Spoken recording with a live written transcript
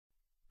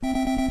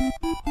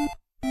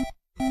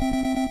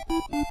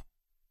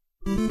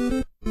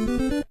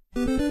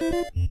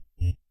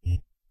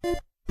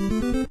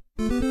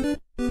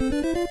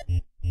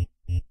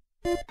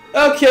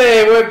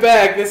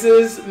This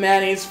is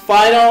Manny's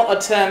final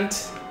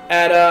attempt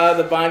at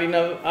the Binding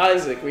of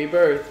Isaac,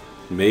 Rebirth.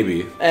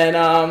 Maybe. And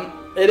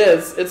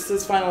it's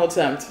his final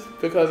attempt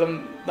because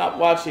I'm not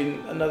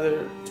watching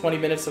another 20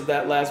 minutes of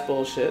that last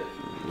bullshit.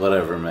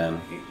 Whatever, man.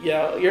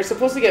 Yeah, you're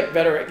supposed to get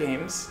better at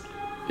games.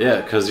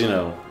 Yeah, because, you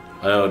know,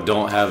 I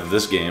don't have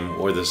this game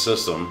or this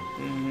system.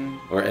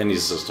 Or any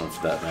system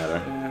for that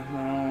matter. Yeah, I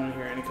don't want to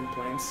hear any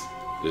complaints.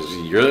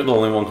 You're the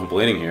only one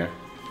complaining here.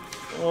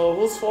 Well,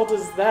 whose fault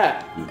is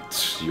that?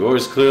 It's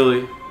yours,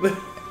 clearly.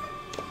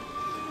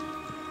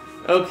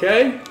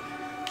 Okay,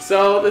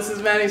 so this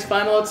is Manny's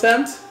final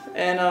attempt,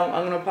 and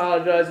I'm going to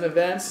apologize in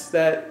advance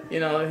that, you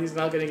know, he's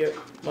not going to get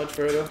much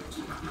further.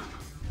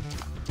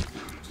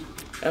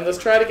 And let's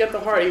try to get the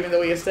heart, even though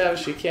we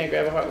established you can't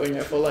grab a heart when you're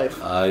at full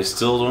life. I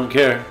still don't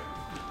care.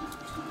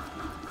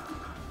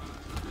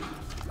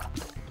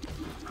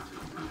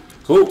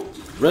 Oh,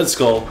 Red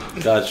Skull.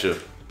 Gotcha.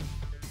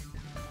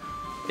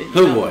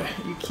 Oh boy.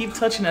 You keep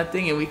touching that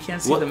thing and we can't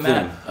see what the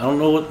map. Thing? I don't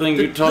know what thing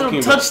you're talking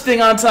about. The touch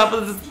thing on top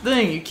of the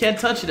thing. You can't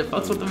touch it. It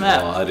fucks with the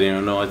map. Well, I didn't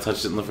even know I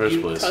touched it in the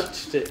first place. You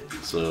touched it.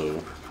 So.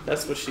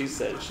 That's what she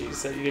said. She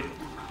said you didn't.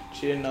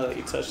 She didn't know that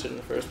you touched it in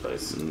the first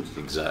place.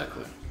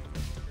 Exactly.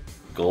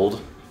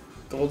 Gold?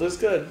 Gold is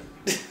good.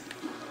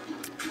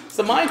 It's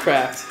a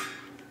Minecraft.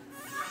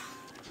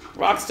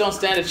 Rocks don't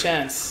stand a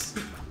chance.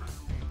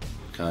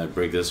 Can I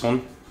break this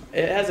one?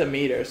 It has a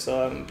meter,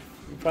 so you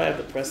probably have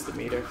to press the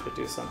meter to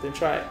do something.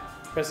 Try it.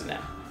 Press it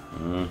now.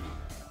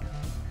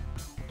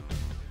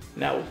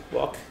 Now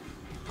walk.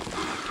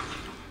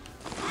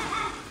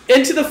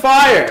 Into the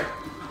fire!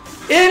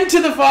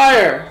 Into the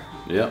fire!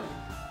 Yep.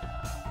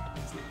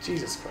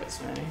 Jesus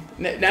Christ,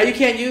 Manny. Now you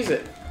can't use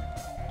it.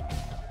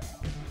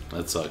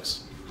 That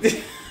sucks.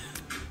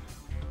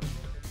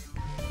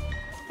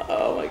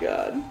 Oh my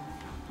god.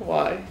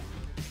 Why?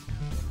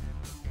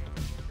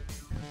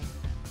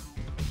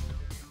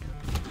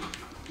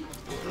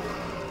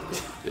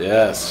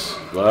 Yes.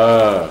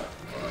 Wow.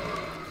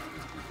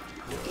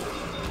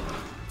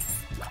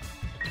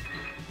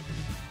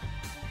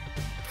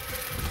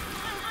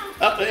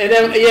 And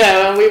then,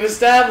 yeah, we've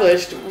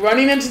established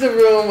running into the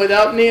room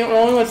without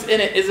knowing what's in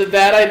it is a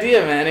bad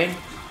idea, Manny.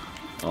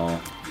 Oh.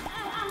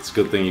 It's a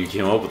good thing you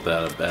came up with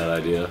that bad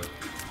idea.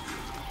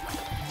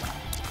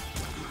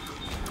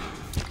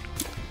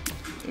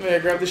 Yeah,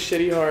 grab the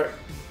shitty heart.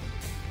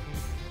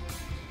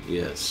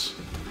 Yes.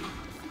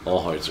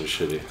 All hearts are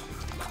shitty.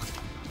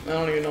 I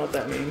don't even know what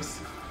that means.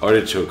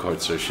 Artichoke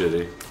hearts are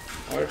shitty.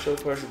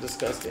 Artichoke hearts are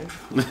disgusting.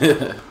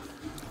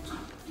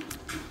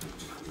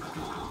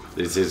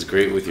 They taste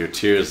great with your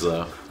tears,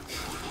 though.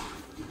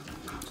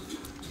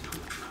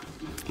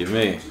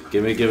 Gimme.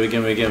 Give me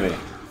things.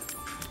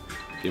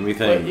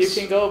 But you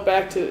can go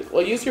back to...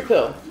 Well, use your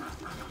pill.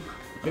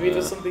 Maybe it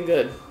does something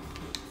good.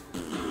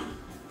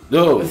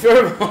 No!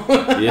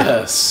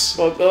 Yes.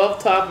 Well, go up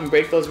top and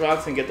break those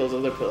rocks and get those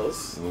other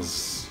pills.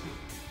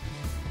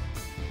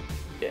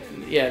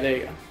 Yeah, there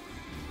you go.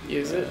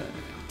 Use it.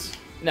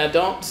 Now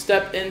don't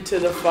step into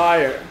the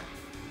fire.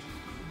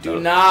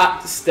 Do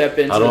not step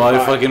into the fire. How do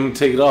I fucking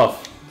take it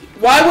off?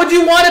 Why would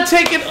you want to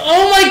take it?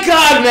 Oh my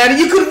god, man!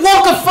 You could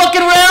walk a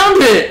fucking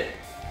around it!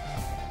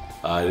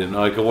 I didn't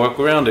know I could walk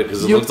around it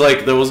because it looked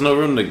like there was no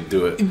room to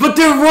do it. But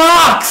they're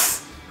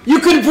rocks! You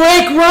could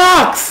break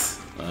rocks!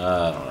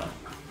 I don't know.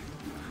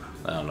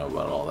 I don't know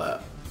about all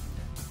that.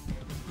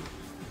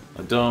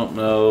 I don't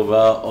know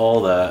about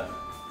all that.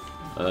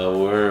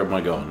 Where am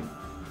I going?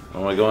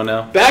 Where am I going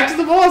now? Back to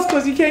the boss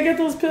because you can't get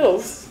those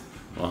pills.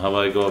 Well, how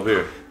about I go up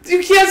here?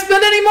 You can't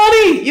spend any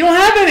money! You don't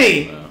have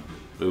any!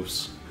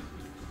 Oops.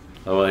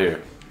 How about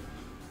here?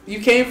 You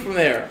came from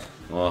there.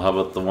 Well, how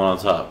about the one on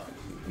top?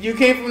 You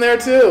came from there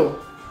too.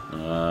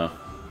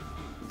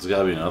 There's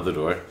gotta be another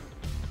door.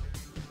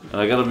 And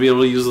I gotta be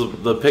able to use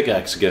the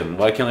pickaxe again.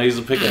 Why can't I use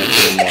the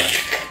pickaxe anymore?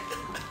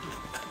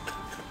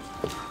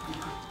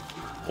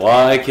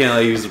 Why can't I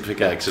use the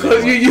pickaxe anymore?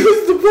 Because you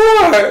used the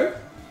bar!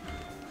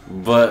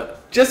 But...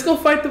 Just go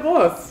fight the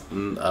boss. I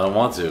don't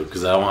want to,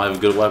 because I don't have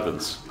good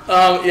weapons.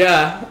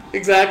 Yeah,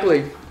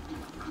 exactly.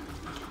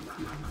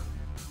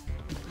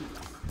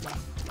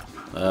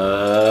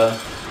 Well,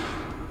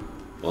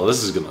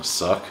 this is gonna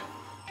suck.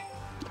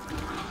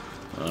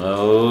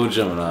 Oh,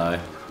 Gemini.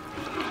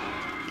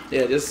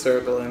 Yeah, just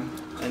circle him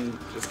and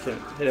just hit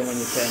him when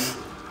you can.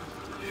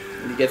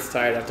 And he gets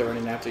tired after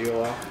running after you a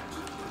while.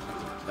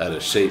 Out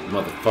of shape,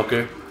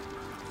 motherfucker.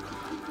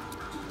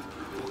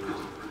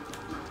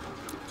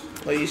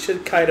 Well, you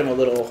should kite him a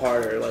little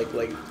harder, like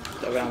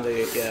around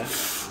the, yeah.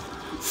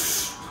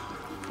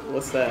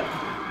 What's that?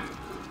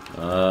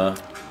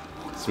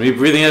 It's me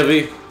breathing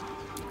heavy.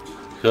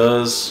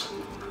 Cause...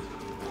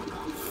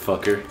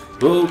 Fucker.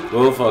 Whoa,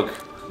 whoa, fuck.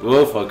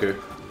 Whoa, fucker.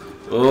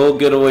 Oh,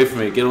 get away from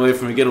me, get away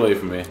from me, get away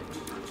from me.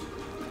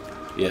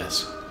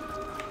 Yes.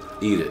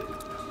 Eat it.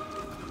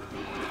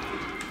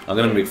 I'm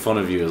gonna make fun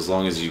of you as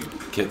long as you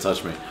can't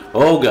touch me.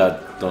 Oh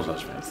god, don't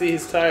touch me. See,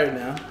 he's tired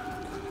now.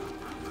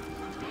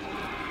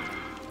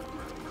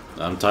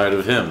 I'm tired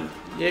of him.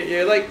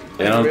 You're like...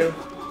 And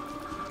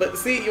But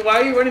see,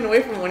 why are you running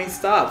away from him when he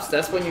stops?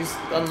 That's when you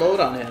unload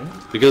on him.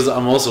 Because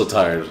I'm also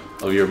tired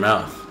of your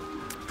mouth.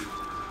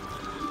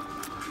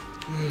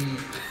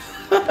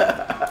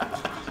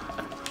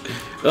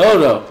 Oh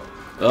no.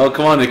 Oh,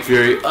 come on, Nick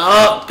Fury.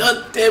 Oh,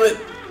 god damn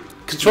it.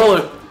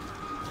 Controller.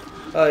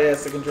 Oh, yeah,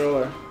 it's the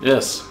controller.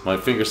 Yes, my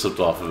finger slipped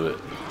off of it.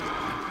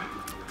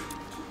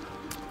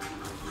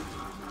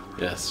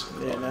 Yes.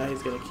 Yeah, now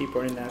he's gonna keep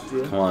running after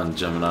you. Come on,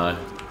 Gemini.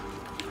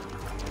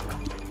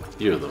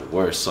 You're the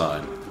worst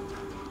sign.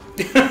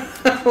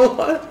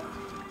 What?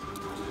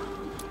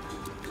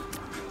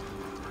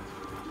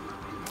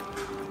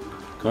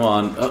 Come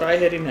on. Oh. Try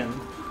hitting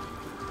him.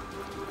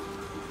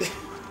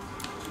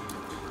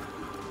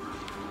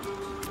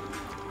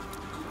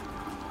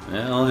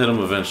 Yeah, I'll hit him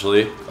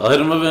eventually.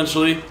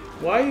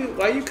 Why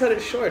you cut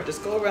it short?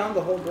 Just go around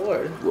the whole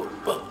board.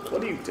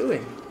 What are you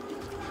doing?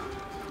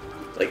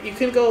 Like, you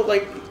can go,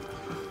 like...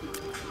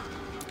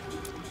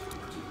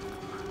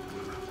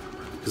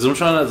 Because I'm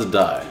trying not to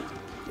die.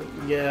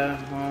 Yeah,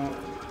 well...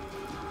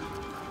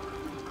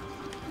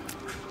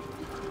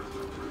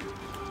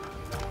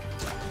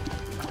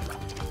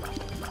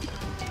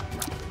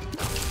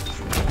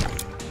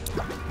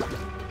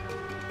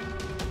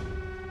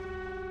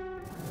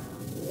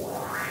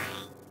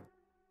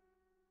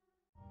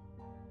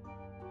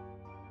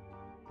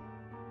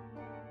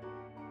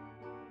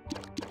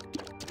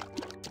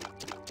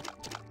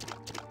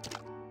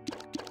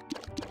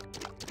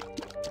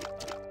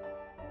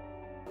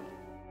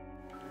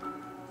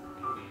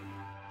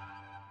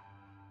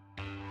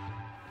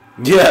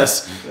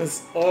 Yes!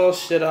 That's all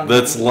shit on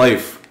That's me.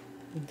 life.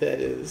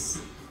 That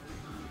is.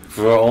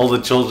 For all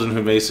the children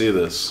who may see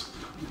this,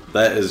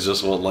 that is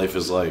just what life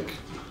is like.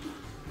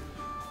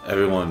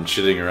 Everyone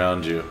shitting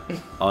around you.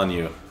 On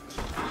you.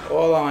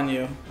 All on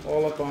you.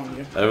 All up on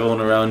you.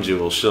 Everyone around you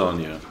will shit on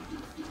you.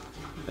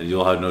 And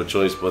you'll have no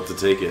choice but to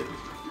take it.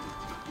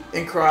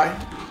 And cry.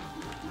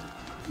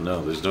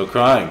 No, there's no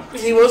crying.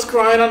 He was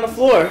crying on the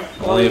floor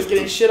while Only he was if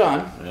getting shit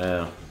on.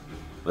 Yeah.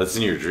 That's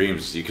in your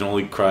dreams. You can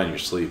only cry in your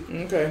sleep.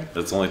 Okay.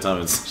 That's the only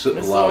time it's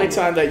That's the only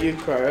time that you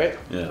cry, right?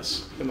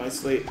 Yes. In my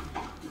sleep.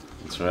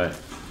 That's right.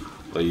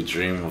 But you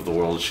dream of the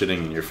world shitting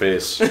in your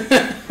face.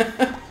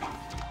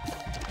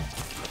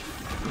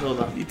 Hold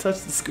on. You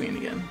touched the screen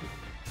again.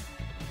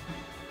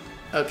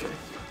 Okay.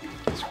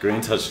 The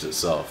screen touched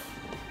itself.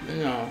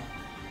 No.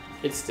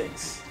 It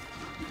stinks.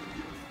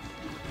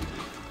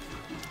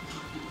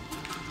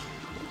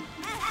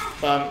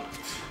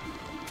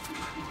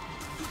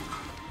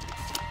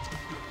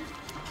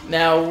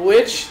 Now,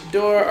 which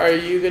door are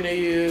you going to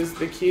use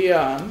the key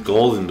on?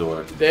 Golden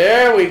door.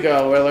 There we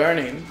go. We're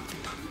learning.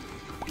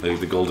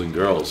 Like the Golden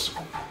Girls.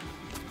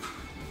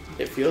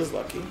 It feels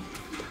lucky.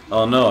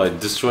 Oh no, I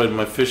destroyed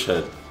my fish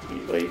head.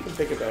 Well, you can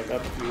pick it back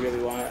up if you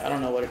really want it. I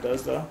don't know what it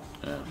does, though.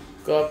 Yeah.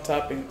 Go up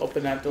top and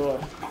open that door.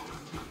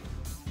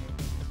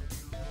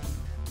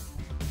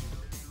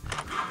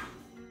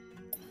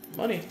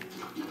 Money.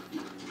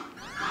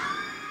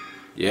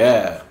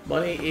 Yeah.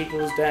 Money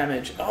equals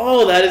damage.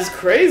 Oh, that is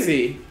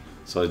crazy.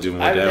 So I do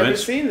more I've damage? never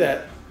seen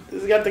that.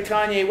 This has got the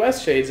Kanye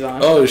West shades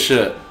on. Oh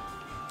shit.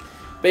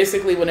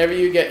 Basically, whenever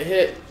you get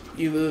hit,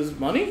 you lose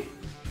money?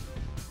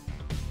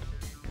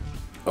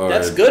 Or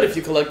That's good if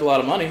you collect a lot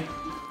of money.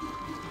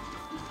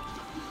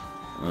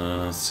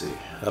 Let's see.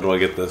 How do I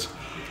get this?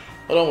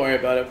 Well, don't worry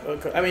about it.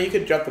 Okay. I mean, you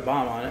could drop the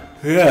bomb on it.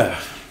 Yeah.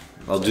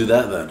 I'll do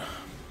that then.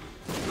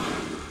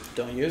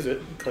 Don't use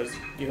it, because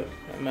you...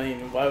 I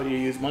mean, why would you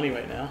use money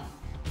right now?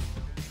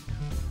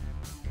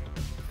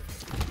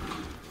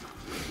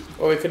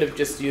 Or we could have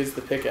just used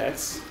the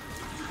pickaxe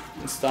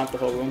and stomped the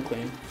whole room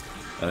clean.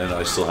 I didn't know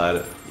I still had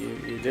it.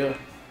 You do.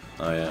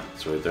 Oh yeah,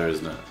 it's right there,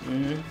 isn't it?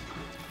 Mm-hmm.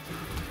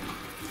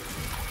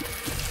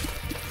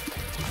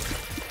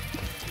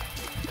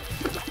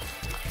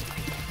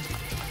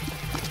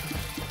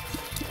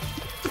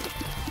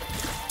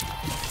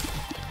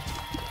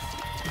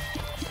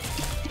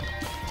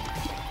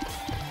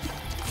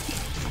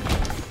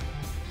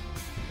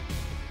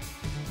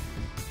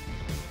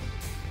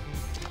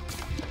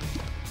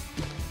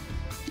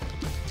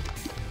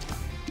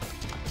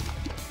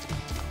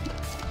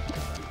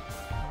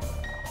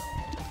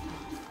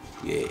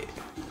 Yeah.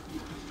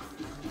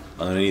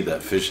 I'm gonna need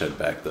that fish head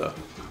back though.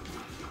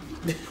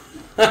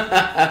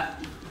 Yeah,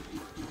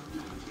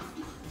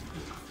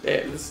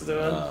 this is the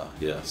one?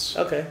 Yes.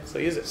 Okay, so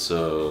use it.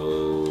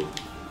 So...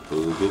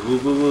 Boo boo boo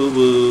boo boo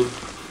boo.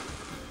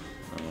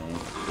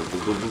 Boo boo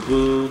boo boo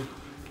boo.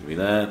 Give me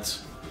that.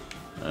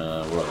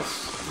 What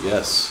else?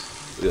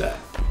 Yes. Look at that.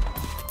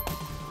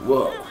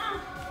 Whoa.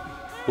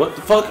 What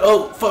the fuck?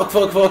 Oh, fuck.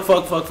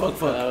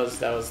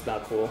 That was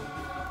not cool.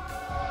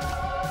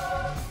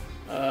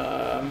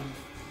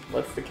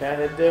 What's the cat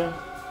head do?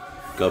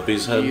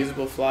 Guppy's head?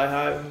 Reusable fly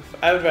high.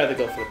 I would rather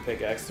go for the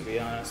pickaxe, to be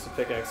honest. The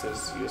pickaxe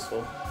is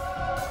useful.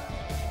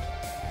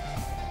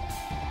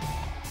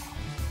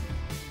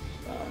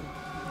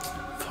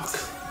 Fuck.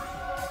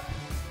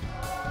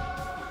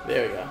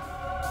 There we go.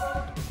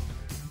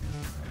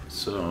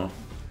 So...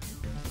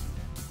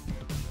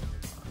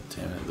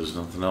 Damn it, there's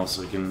nothing else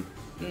I can...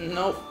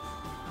 Nope.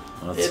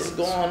 That It's sucks.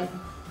 gone.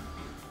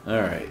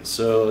 Alright,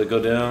 so I go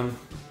down.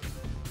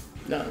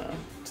 No,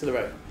 to the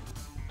right.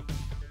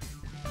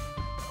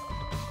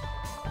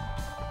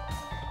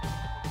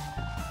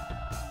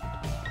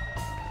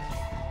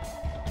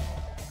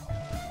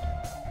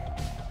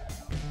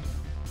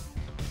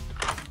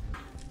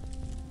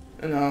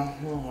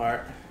 No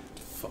heart.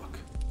 Fuck.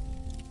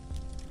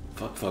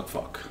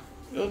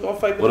 You'll go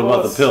fight the What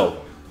about the boss. pill?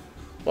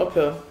 What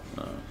pill?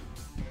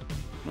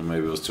 Or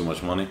maybe it was too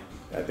much money?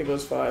 I think it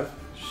was 5.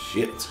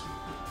 Shit.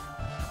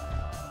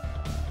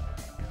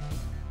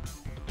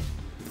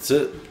 That's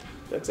it?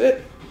 That's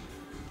it.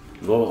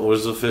 Well,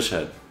 where's the fish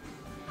head?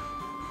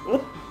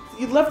 What?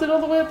 You left it all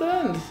the way at the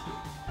end.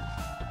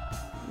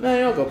 No,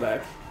 you'll go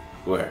back.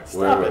 Where?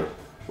 Stop it.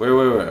 Where?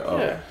 Oh.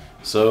 Yeah.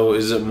 So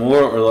is it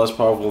more or less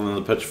powerful than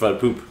the petrified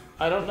poop?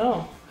 I don't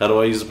know. How do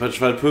I use the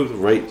petrified poop?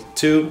 Right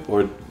 2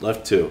 or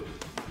left 2?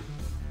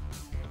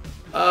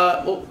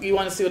 Well, you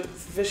want to see what the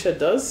fish head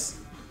does?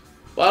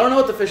 Well, I don't know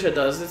what the fish head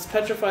does. It's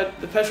petrified.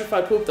 The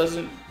petrified poop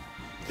doesn't.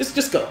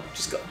 Just go.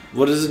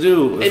 What does it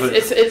do?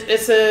 It's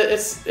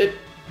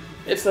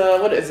a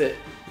what is it?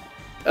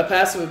 A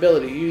passive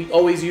ability. You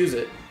always use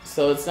it,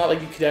 so it's not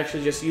like you could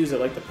actually just use it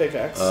like the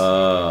pickaxe.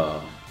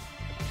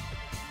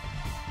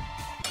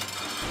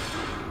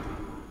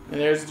 And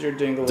there's your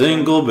dingle.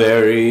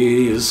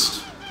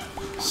 Dingleberries.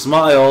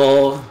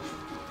 Smile.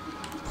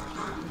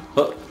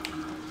 Huh.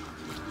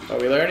 Are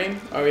we learning?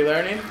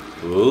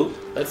 Ooh.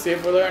 Let's see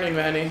if we're learning,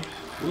 Manny.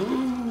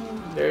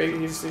 There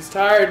he's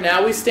tired.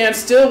 Now we stand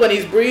still when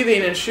he's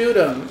breathing and shoot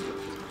him.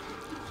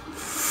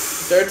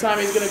 Third time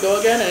he's gonna go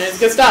again, and it's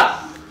gonna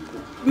stop.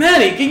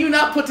 Manny, can you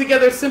not put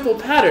together simple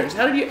patterns?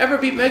 How did you ever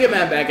beat Mega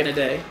Man back in the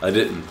day? I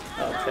didn't.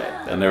 Okay.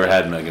 I never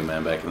had Mega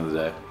Man back in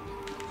the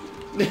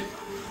day.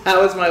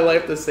 How is my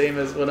life the same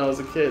as when I was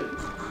a kid?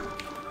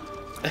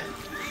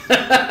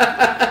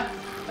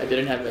 I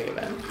didn't have Mega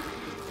Man.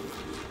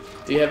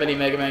 Do you have any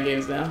Mega Man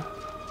games now?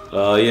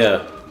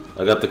 Yeah.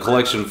 I got the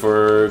collection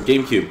for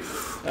GameCube.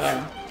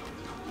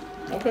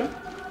 Okay.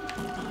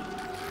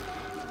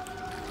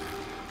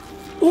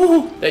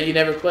 Ooh. That you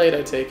never played,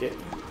 I take it.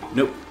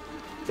 Nope.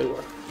 Good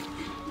work.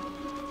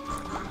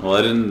 Well,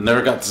 I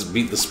never got to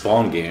beat the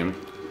Spawn game.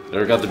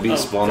 Never got to beat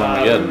Spawn God,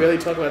 Armageddon. we really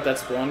talk about that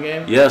Spawn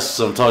game? Yes,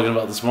 I'm talking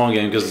about the Spawn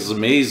game because it's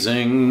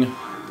amazing.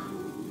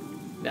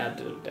 Now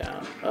do it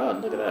down. Oh,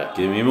 look at that.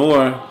 Give me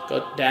more.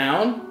 Go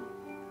down.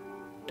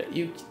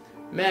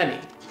 Manny.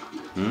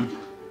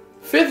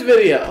 5th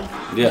video.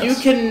 Yes. You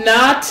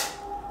cannot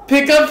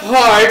pick up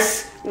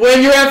hearts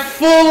when you're at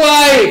full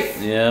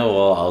life. Yeah,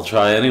 well, I'll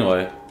try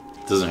anyway.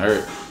 Doesn't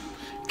hurt.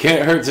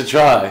 Can't hurt to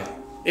try.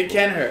 It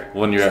can hurt.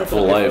 When you're at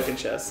full Something on your life. fucking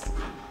chest.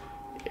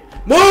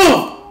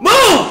 Move!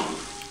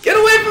 Get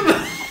away from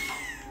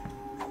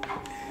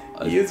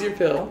me! Use your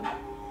pill.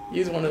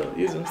 Use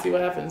them. See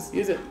what happens.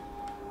 Use it.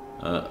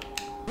 Are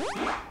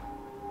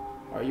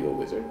you a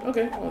wizard?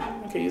 Okay. Well,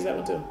 okay. Use that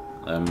one too.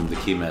 I'm the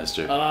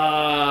keymaster.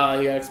 Ah,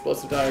 you got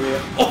explosive diarrhea.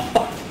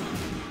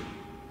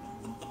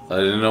 I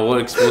didn't know what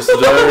explosive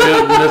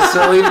diarrhea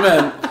necessarily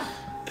meant.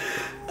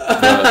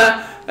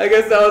 I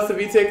guess that was to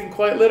be taken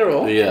quite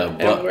literal. Yeah,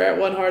 but and we're at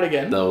 1 heart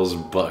again. that was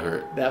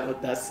butthurt.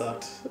 That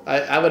sucked.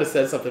 I would have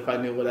said something if I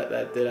knew what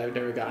that did. I've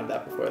never gotten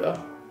that before though.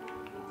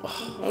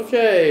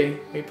 Okay,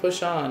 we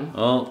push on.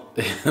 Well,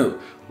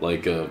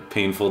 like a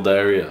painful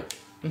diarrhea.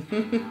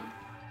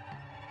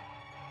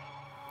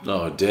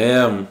 Oh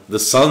damn! The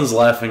sun's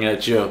laughing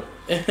at you.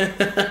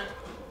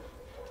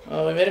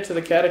 Oh, we made it to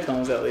the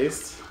catacombs at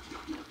least.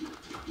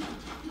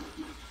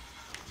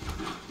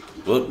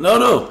 Well,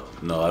 no!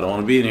 I don't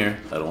want to be in here.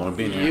 I don't want to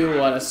be in here. You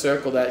want to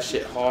circle that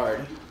shit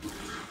hard.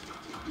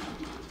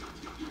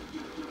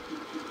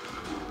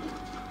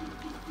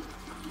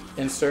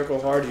 And circle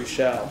hard you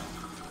shall.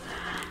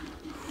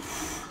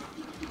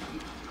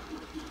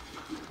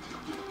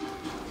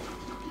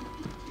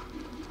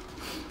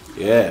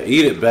 Yeah,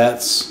 eat it,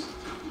 bats.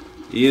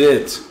 Eat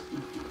it.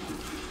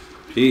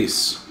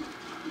 Peace.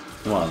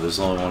 Come on, there's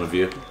only one of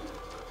you.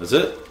 That's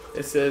it?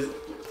 It says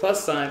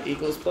 +sign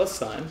equals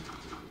 +sign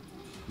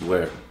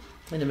Where?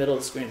 in the middle of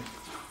the screen.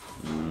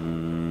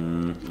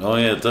 Oh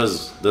yeah, it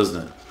does,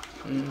 doesn't it?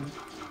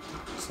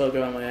 So I'll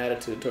go on my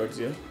attitude towards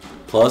you.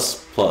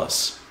 Plus.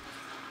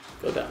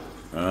 Go down.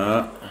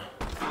 Oh.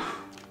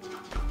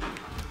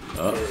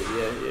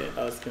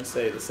 Yeah. I was gonna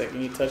say the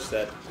second you touch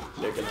that,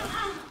 they're gonna.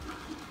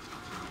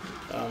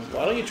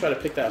 Why don't you try to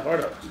pick that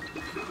heart up?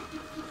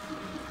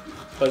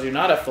 Because you're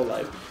not at full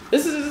life.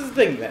 This is the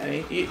thing,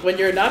 man. When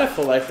you're not at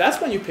full life, that's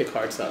when you pick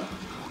hearts up.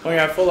 When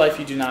you're at full life,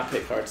 you do not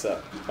pick hearts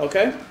up.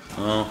 Okay?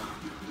 Well,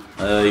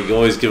 you can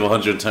always give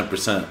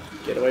 110%.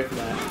 Get away from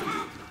that.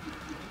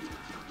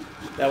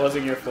 That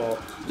wasn't your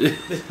fault.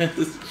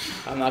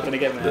 I'm not gonna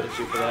get mad at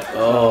you for that.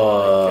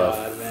 Oh, my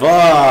God, man.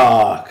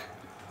 fuck!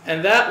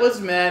 And that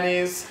was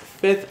Manny's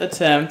 5th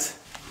attempt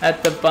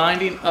at the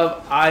Binding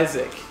of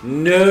Isaac.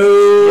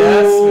 No!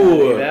 Yes,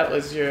 Manny, that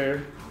was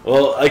your...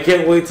 Well, I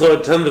can't wait till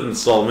our 10th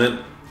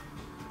installment.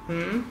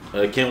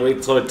 I can't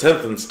wait till our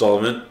 10th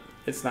installment.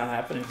 It's not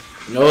happening.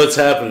 No, it's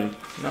happening.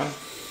 No.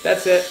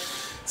 That's it.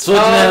 It's what's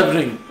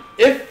happening.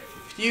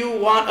 If you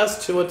want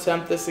us to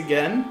attempt this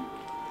again,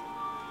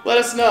 let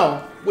us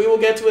know. We will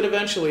get to it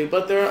eventually,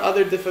 but there are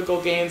other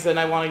difficult games and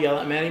I want to yell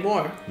at Manny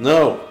more.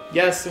 No.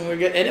 Yes,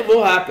 and it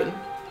will happen.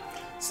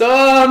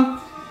 So,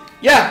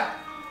 yeah.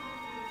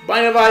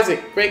 Binding of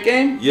Isaac, great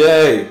game.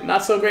 Yay.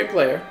 Not so great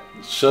player.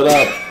 Shut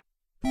up.